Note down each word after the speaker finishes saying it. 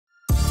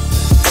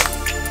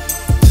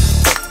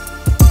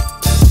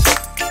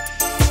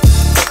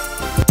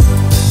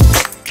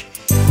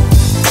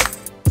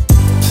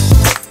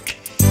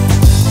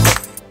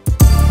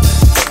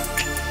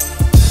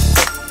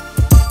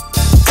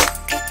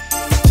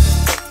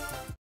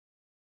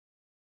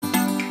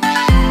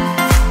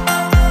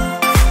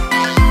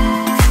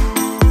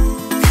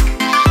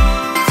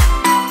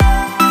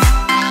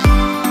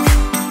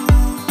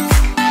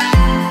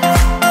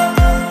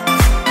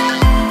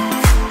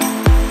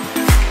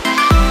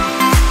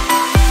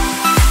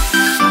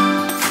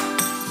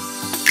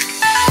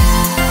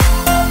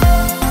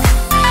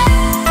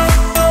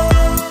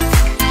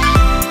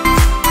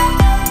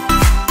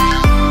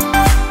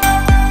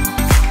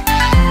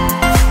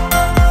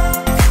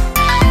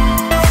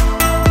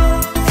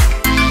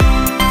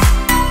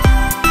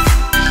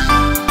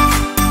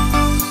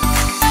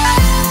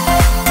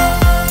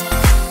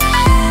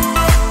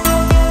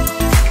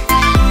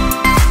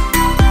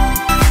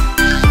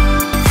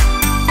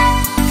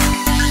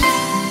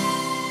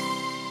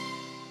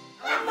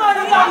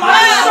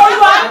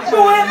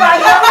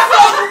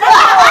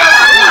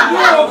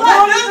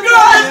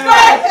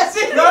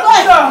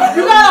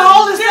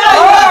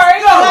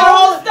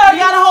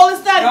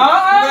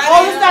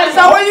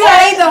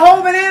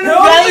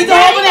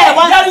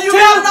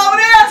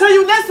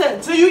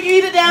So you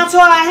eat it down to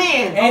her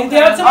hand. And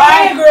down to my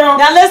hand, girl.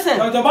 Now listen.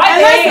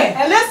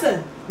 And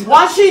listen.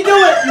 Once she do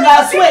it, you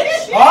gotta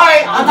switch.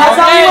 Alright. I'm not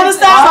telling you when to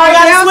stop, so I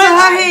gotta switch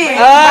her hand.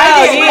 Right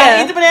there. Yeah.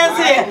 Eat the bananas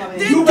here.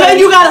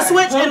 Then you gotta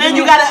switch, and then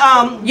you gotta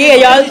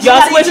Yeah, y'all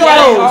switch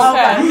roles.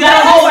 You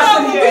gotta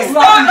hold it.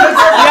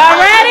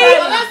 Y'all ready?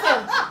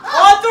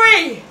 All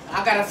three.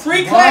 I got a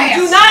free class.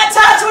 Do not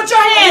touch with your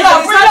hands.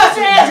 Don't touch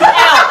with your hands. You're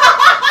out.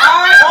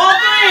 Alright, all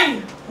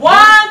three. 1,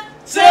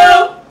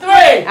 2, 3.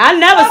 I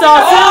never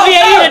saw Sylvia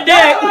eat a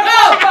dick.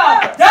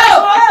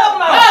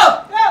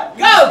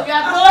 Go!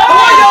 Come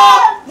on,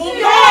 y'all! Move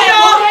your hand,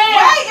 y'all!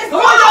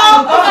 Come on,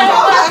 y'all!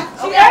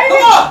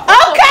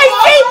 Okay,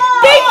 see,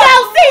 see.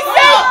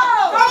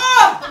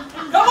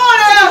 Come on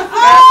now!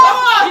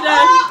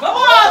 Come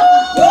on!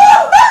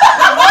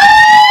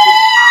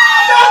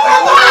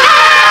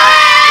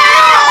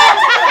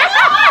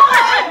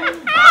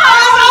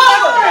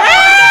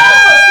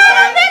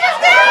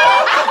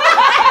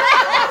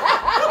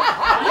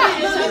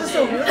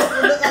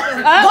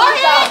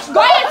 Go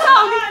ahead,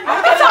 Tony.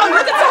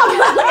 Look at Tony.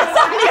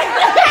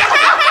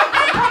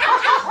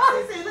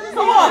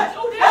 Come on.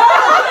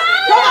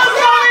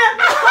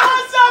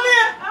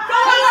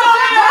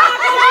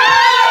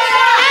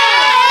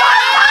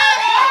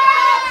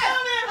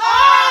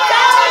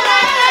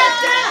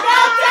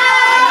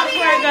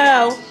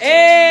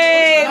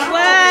 Hey,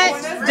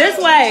 what? This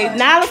way.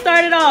 Nala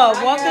started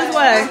off. Walk this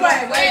way.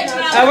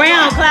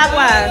 Around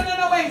clockwise.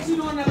 No, wait. She's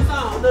doing another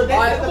song. All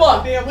right, come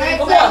on.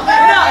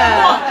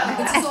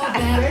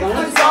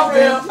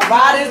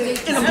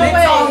 Body's in a big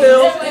tall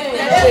hill. Go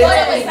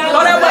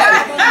that way.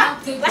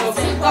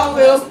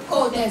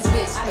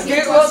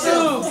 Get real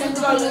too.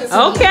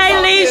 Okay,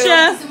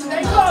 Leisha.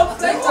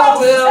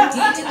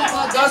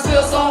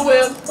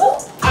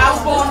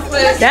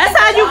 That's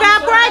how you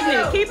got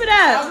pregnant. Keep it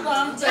up.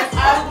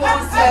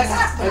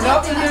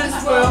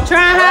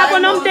 Try and hop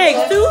on them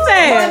dicks too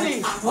fast.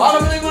 All I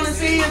really want to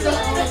see is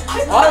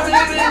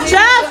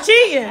Chubb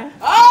cheating.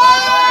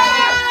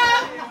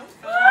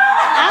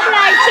 I'm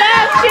like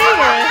Chubb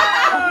cheating.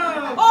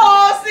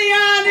 Oh,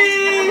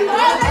 Siani. all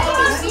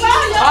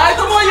right,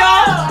 come on,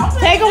 y'all.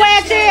 Take away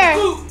a chair.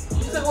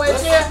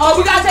 Oh,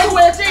 we gotta take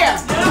away a chair.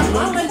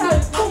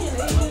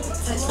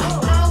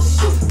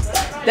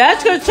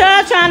 That's because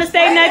Chubb trying to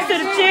stay next to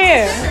the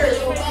chair.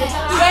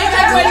 They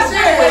got to fix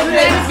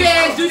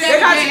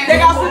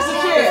the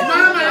chair.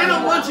 Mama, I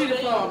don't want you to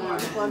fall, Mama.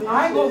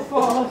 I ain't gonna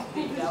fall.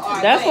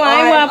 That's why I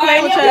ain't want to play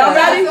with Y'all Chubb.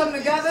 ready? Come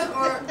together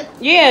or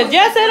Yeah,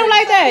 just hit him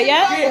like that,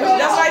 yeah? Yeah,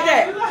 just like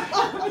that. Y'all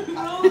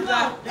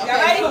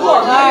ready? Come on.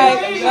 All right,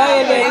 go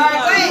ahead, babe.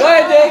 Go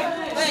ahead, Dick.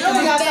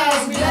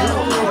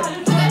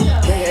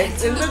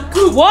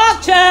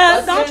 Walk,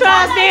 Chubb. Don't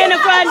try to stay in the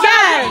front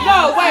yard.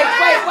 No, wait.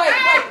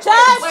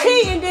 Chubb's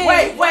cheating, dude.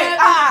 Wait.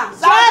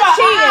 Chubb's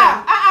cheating.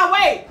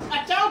 Wait. I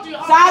told you.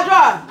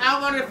 Sandra, I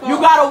want to fall. you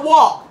gotta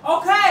walk.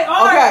 Okay,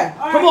 Okay,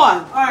 come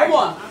on. Come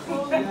on. You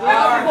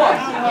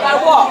gotta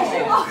walk.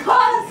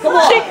 Come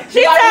on. She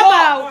You gotta talking walk.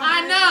 about. I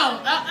know.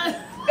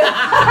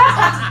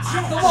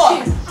 Come on.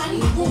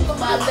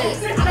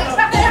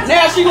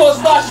 Now she gonna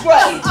start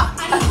scratching.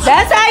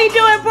 That's how you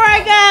do it,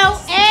 Brago.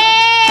 Ew.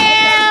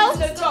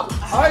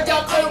 I heard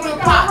y'all play with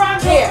pop.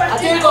 Yeah, I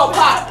did go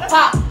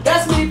pop.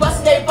 That's me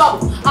busting they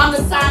bubble. I'm the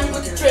sign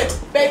with the trip.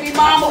 Baby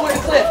mama with a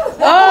clip.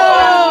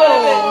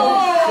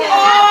 Oh.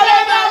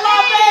 They got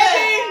my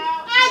baby.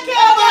 I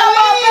can't get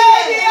my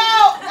baby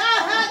out.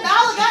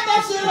 Nala got that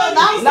shit on.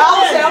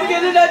 Nala said I'm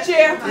getting that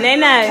chair. Nay.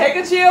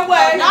 Take a chair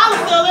away. Nala's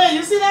still in.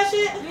 You see that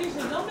shit?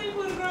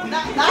 I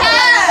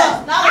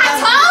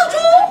told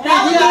you.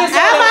 I'm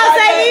about to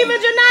say even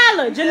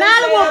Janila.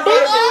 Janila will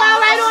beat you out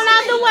right on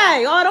out the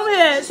way. Oh, don't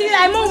hit. She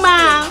like, move,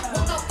 mom.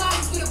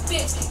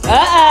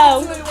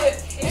 Uh-oh.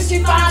 If she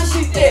fine,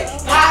 she thick.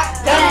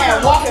 Hot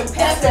damn, walking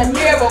past that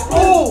mirror.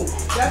 Ooh.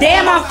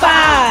 Damn, I'm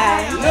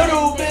fine.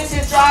 Little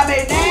bitches try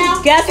me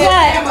now. Guess It's what?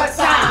 hammer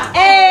time.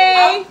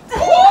 Hey.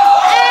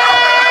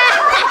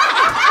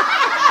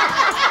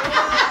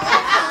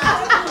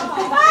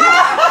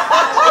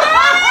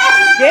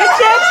 Get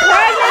your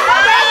pregnant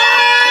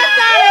ass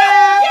out of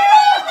here.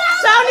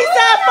 Tony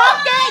said, fuck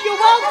that. You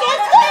won't get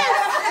this.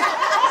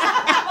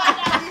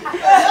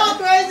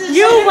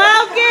 You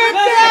won't get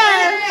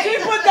this. She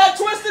put that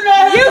twist in her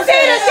head. You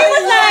see that? She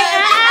was like,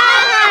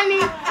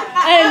 honey.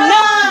 And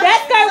no,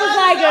 that skirt was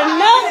like a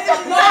no.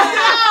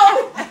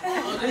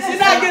 She's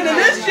not getting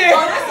this shit.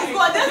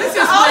 This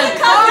is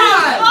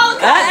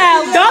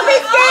Don't be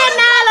scared,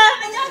 Nala.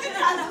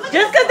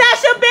 Just because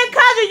that's your big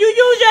cousin, you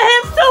use your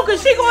hips too, because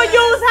she going to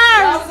use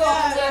hers.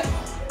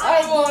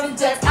 I ain't going to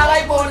check. I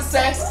like more than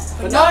sex.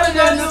 But nothing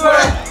in this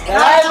world. And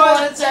I ain't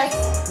going to check.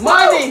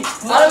 Money.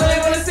 All I really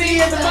want to see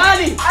is the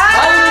money. All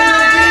I really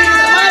want to see is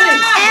the money.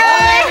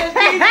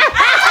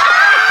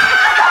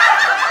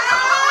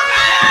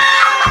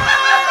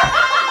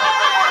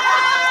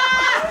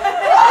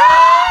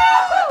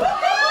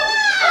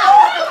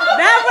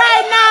 That's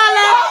right,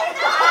 Nala.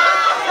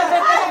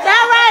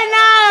 That's right,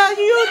 Nala.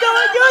 You the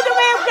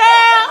real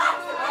girl.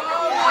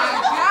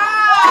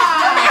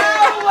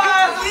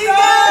 You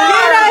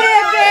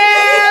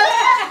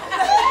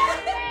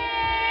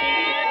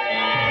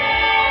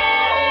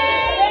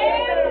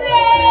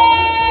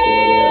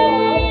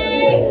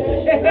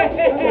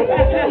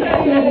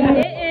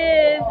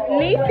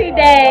fancy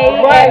day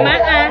at my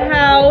aunt's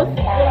house,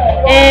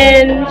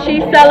 and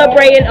she's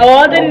celebrating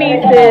all the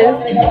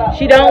nieces.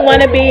 She don't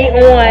want to be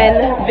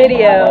on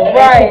video.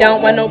 Right. She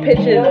don't want no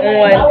pictures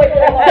on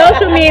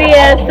social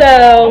media,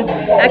 so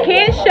I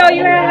can't show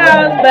you her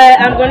house, but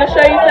I'm going to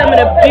show you some of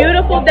the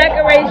beautiful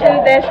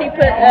decorations that she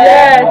put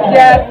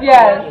up.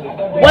 Yes.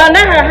 Well,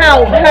 not her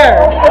house,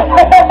 her.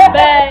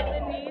 But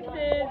the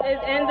nieces is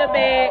in the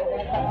back.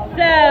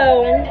 So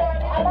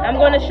I'm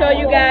going to show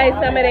you guys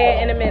some of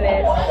that in a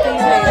minute. See you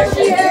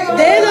later.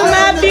 This is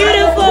my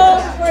beautiful,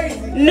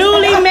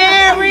 newly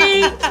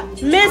married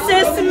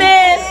Mrs.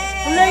 Smith.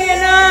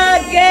 Looking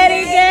all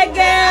giddy,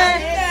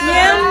 gaga.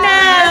 You know.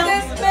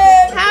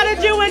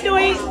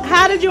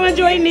 How did you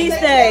enjoy niece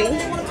day?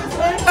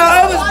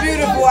 Oh, it was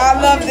beautiful. I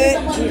loved it.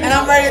 And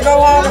I'm ready to go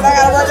home because I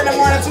got to work in the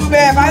morning too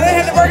bad. If I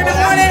didn't have to work in the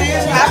morning,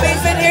 I'd be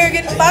sitting here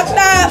getting fucked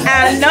up.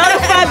 I know the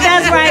fuck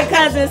that's right,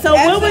 cousin. So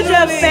what was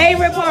your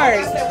favorite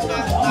part?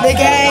 The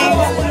game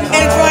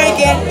and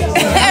drinking.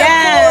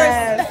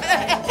 Yes.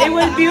 It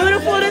was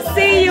beautiful to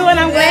see you, and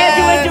I'm glad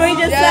you enjoyed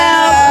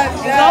yourself.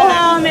 Go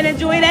home and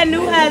enjoy that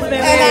new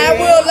husband. And I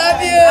will love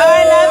you.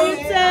 I love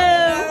you too.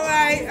 All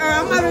right.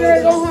 I'm about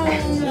to go home.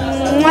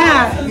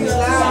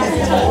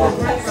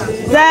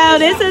 So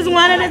this is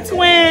one of the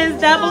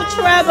twins, Double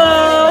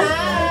Trouble.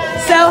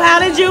 So how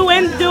did you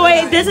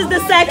enjoy? This is the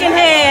second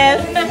half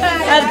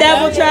of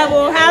Double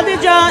Trouble. How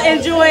did y'all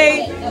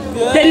enjoy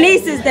the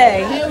niece's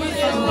day?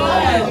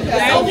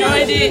 I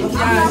enjoyed it. It was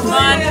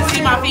fun to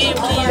see my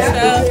family and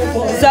stuff.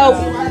 So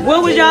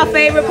what was your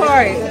favorite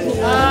part?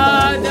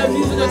 The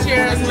musical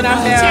chairs when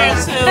I'm there.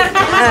 Chairs too.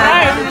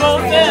 Right, we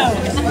both fell.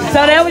 So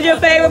that was your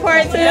favorite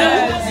part too?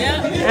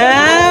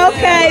 Yeah.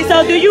 Okay,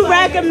 so do you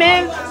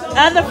recommend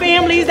other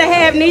families that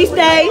have niece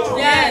day?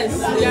 Yes.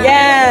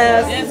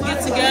 Yes. Let's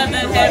get together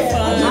and have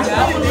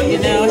fun. You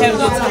know, have a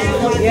good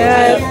time.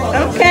 Yes.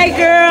 Okay,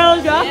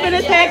 girls, y'all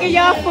finished packing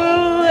y'all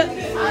food.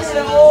 I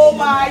said, oh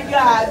my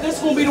God, this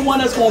gonna be the one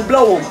that's gonna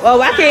blow them.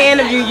 Oh, I can't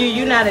interview you.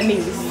 You're not a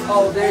niece.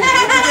 Oh, there you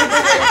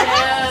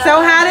go.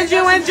 So how did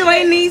you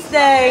enjoy niece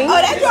day?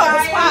 Oh, that joint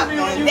was popping.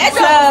 That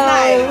joint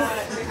was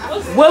nice.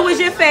 What was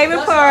your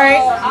favorite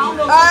part?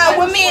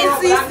 When me and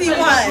Cece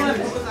won.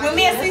 When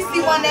me and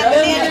Cece won that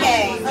banana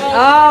game.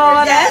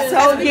 Oh, that's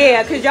so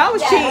yeah, cause y'all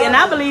was cheating.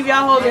 I believe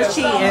y'all hoes was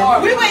cheating.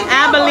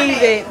 I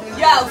believe it.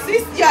 Yo,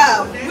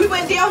 we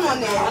went down on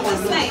that. I'm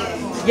just saying.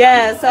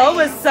 Yeah, so it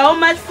was so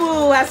much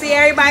food. I see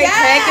everybody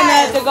packing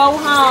up to go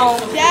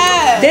home.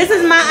 Yes. This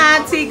is my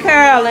auntie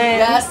Carolyn.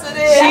 Yes, it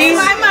is.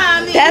 That's my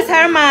mommy. That's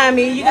her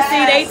mommy. You can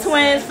see they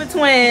twins for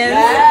twins.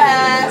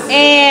 Yes.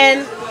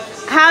 And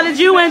how did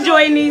you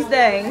enjoy niece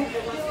day?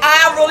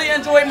 I really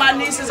enjoyed my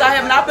nieces. I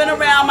have not been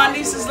around my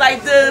nieces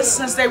like this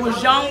since they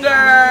was younger,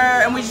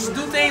 and we just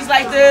do things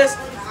like this.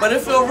 But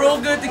it feels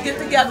real good to get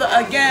together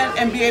again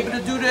and be able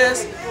to do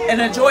this and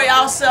enjoy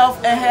ourselves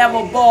and have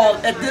a ball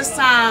at this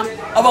time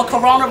of a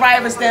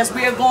coronavirus that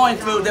we are going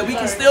through, that we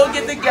can still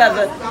get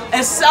together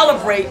and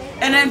celebrate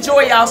and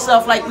enjoy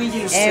ourselves like we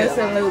used to.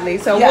 Absolutely.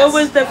 So what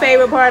was the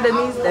favorite part of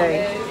niece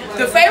day?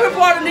 The favorite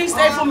part of niece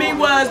day for me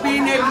was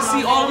being able to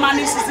see all of my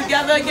nieces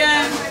together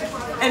again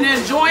and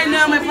enjoying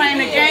them and playing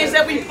the games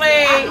that we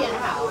played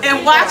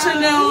and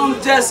watching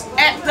them just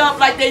act up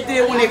like they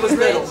did when they was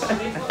little.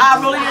 I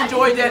really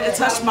enjoyed that. It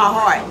touched my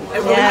heart.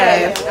 It really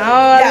did.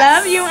 Oh, I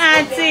love you,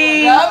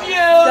 auntie. Love you.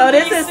 So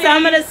this is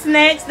some of the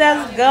snacks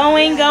that's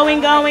going. So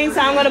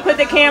I'm going to put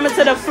the camera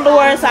to the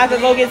floor so I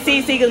can go get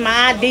Cece because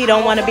my ID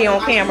don't want to be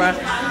on camera.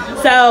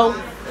 So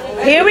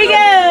here we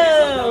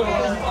go.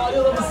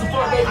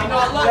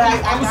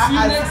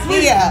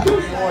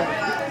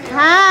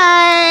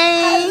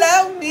 Hi.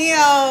 Hello,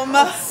 ma'am.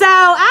 So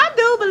I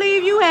do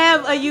believe you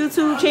have a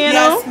YouTube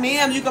channel. Yes,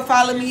 ma'am. You can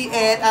follow me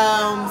at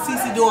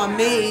Cece Doing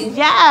Me.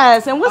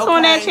 Yes, and what's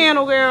on that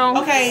channel, girl?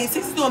 Okay,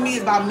 Cece Doing Me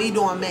is about me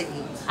doing me.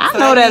 I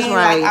know that's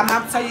right. I'm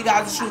going to tell you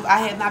guys the truth. I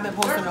have not been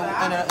posting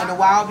in a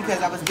while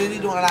because I was busy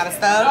doing a lot of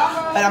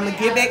stuff. But I'm going to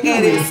get back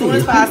at it as soon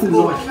as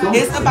possible.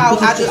 It's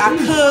about, I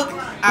cook.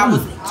 I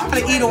was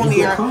trying to eat on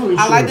there.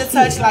 I like to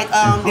touch like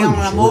down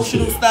on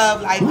emotional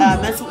stuff, like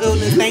mental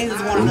illness, things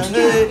that's going in the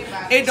hood.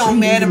 It don't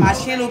matter. My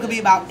channel could be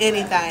about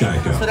anything.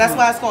 So that's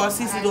why it's called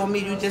Cece Doing Me.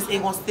 You just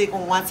ain't gonna stick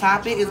on one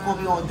topic. It's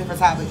gonna be on different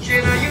topics.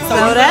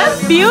 So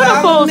that's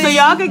beautiful. So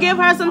y'all could give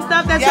her some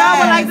stuff that y'all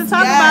would like to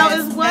talk about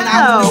as well. And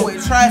I will do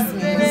it. Trust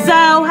me.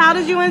 So how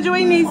did you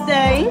enjoy niece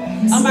day?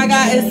 Oh my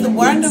God, it's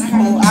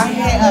wonderful. I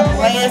had a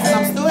blast, and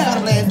I'm still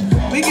having a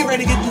blast. We get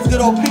ready to get this good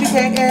old pity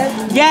pack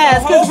ass.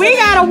 Yes, because we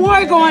got a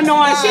war going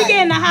on. She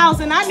get in the house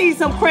and I need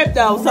some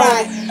crypto. So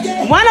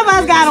one of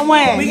us got to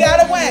win. We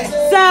got to win.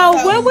 So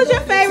what was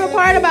your favorite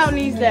part about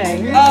niece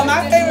day?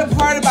 My favorite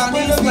part about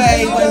niece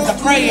day was the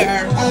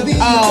prayer.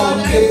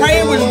 The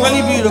prayer was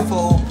really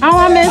beautiful. Oh,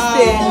 I missed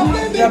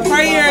it. The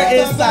prayer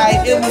is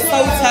like, it was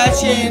so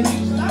touching.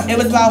 It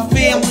was about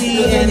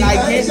family and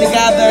like getting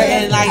together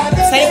and like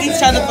take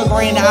each other for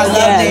granted. I love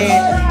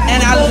that.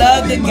 And I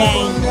love the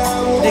games.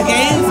 The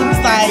games was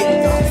like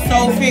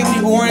so family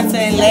oriented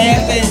and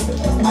laughing.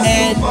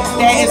 And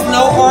there is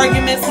no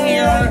arguments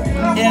here.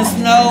 There's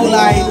no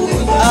like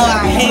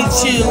I hate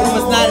you. It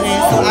was none of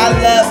that. So I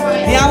love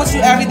being out with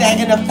you every day,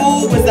 and the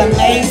food was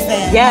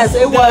amazing. Yes,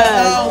 it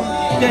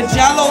was. The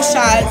Jello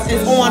shots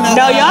is on the.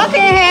 No, y'all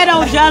can't have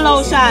those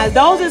Jello shots.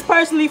 Those is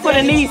personally for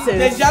the nieces.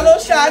 The Jello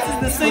shots is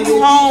to send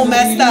you home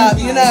messed up,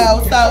 you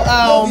know. So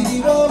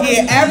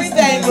yeah,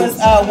 everything was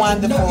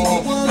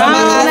wonderful.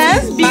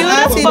 That's beautiful.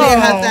 My auntie did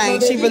her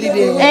thing. She really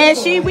did.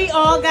 And we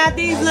all got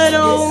these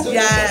little.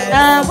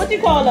 Yes. What do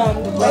you call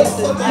them?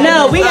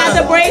 No, we got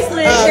the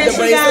bracelets. The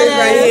bracelets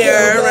right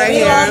here, right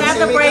here. We all got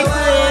the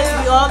bracelets.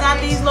 We all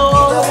got these little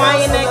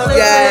Hawaiian necklaces.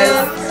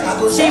 Yes.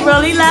 She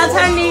really loves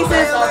her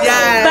nieces.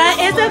 Yes. But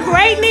it's a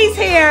great niece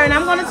here, and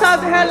I'm going to talk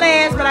to her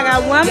last, but I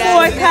got one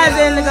more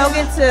cousin to go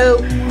get to.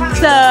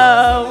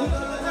 So,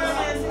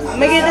 I'm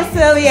going to get to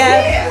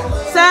Celia.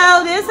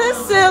 So, this is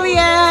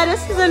Celia.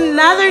 This is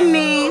another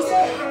niece.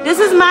 This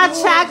is my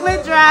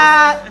chocolate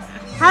drop.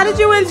 How did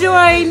you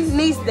enjoy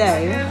Niece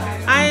Day?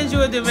 I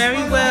enjoyed it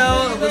very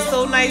well. It was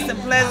so nice and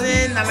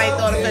pleasant. I liked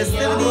all the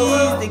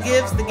festivities, the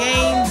gifts, the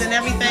games, and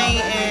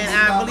everything, and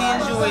I really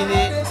enjoyed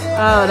it.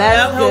 Oh,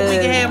 that's I hope we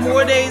good. can have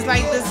more days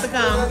like this to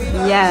come.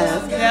 Yes.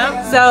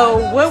 Yep. So,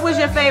 what was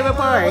your favorite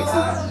part?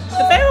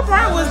 The favorite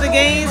part was the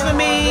games for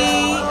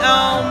me.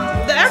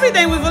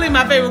 Everything was really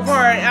my favorite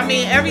part. I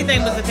mean,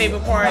 everything was the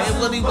favorite part. It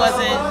really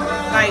wasn't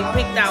like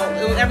picked out.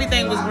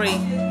 Everything was great.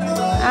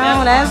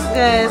 Oh, that's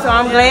good. So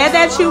I'm glad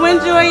that you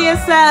enjoy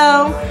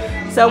yourself.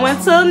 So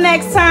until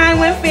next time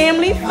when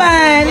family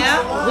fun,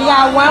 we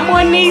got one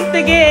more niece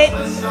to get.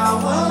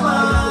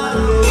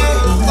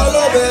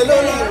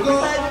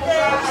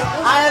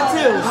 I am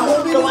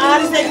too. So when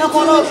Auntie say come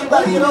on over, you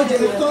better get over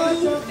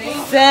here.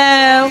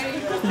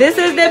 So this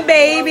is the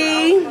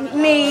baby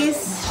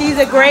niece. She's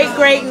a great,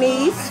 great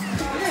niece.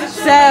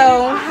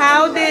 So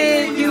how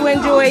did you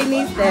enjoy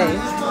Niece Day?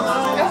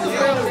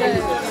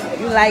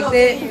 You liked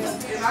it?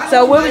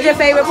 So what was your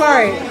favorite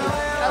part?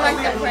 I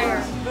like the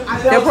prayer.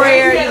 The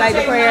prayer? You like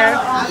the prayer?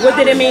 What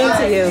did it mean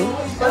to you?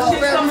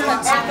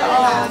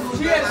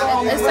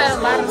 It said a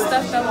lot of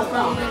stuff that was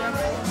wrong there.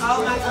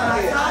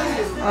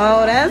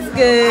 Oh, that's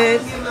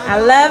good. I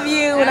love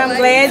you, and I'm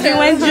glad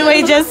you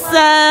enjoyed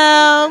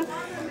yourself.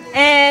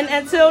 And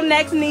until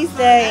next Niece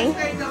Day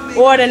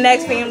or the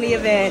next family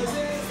event,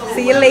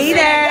 see you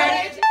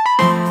later.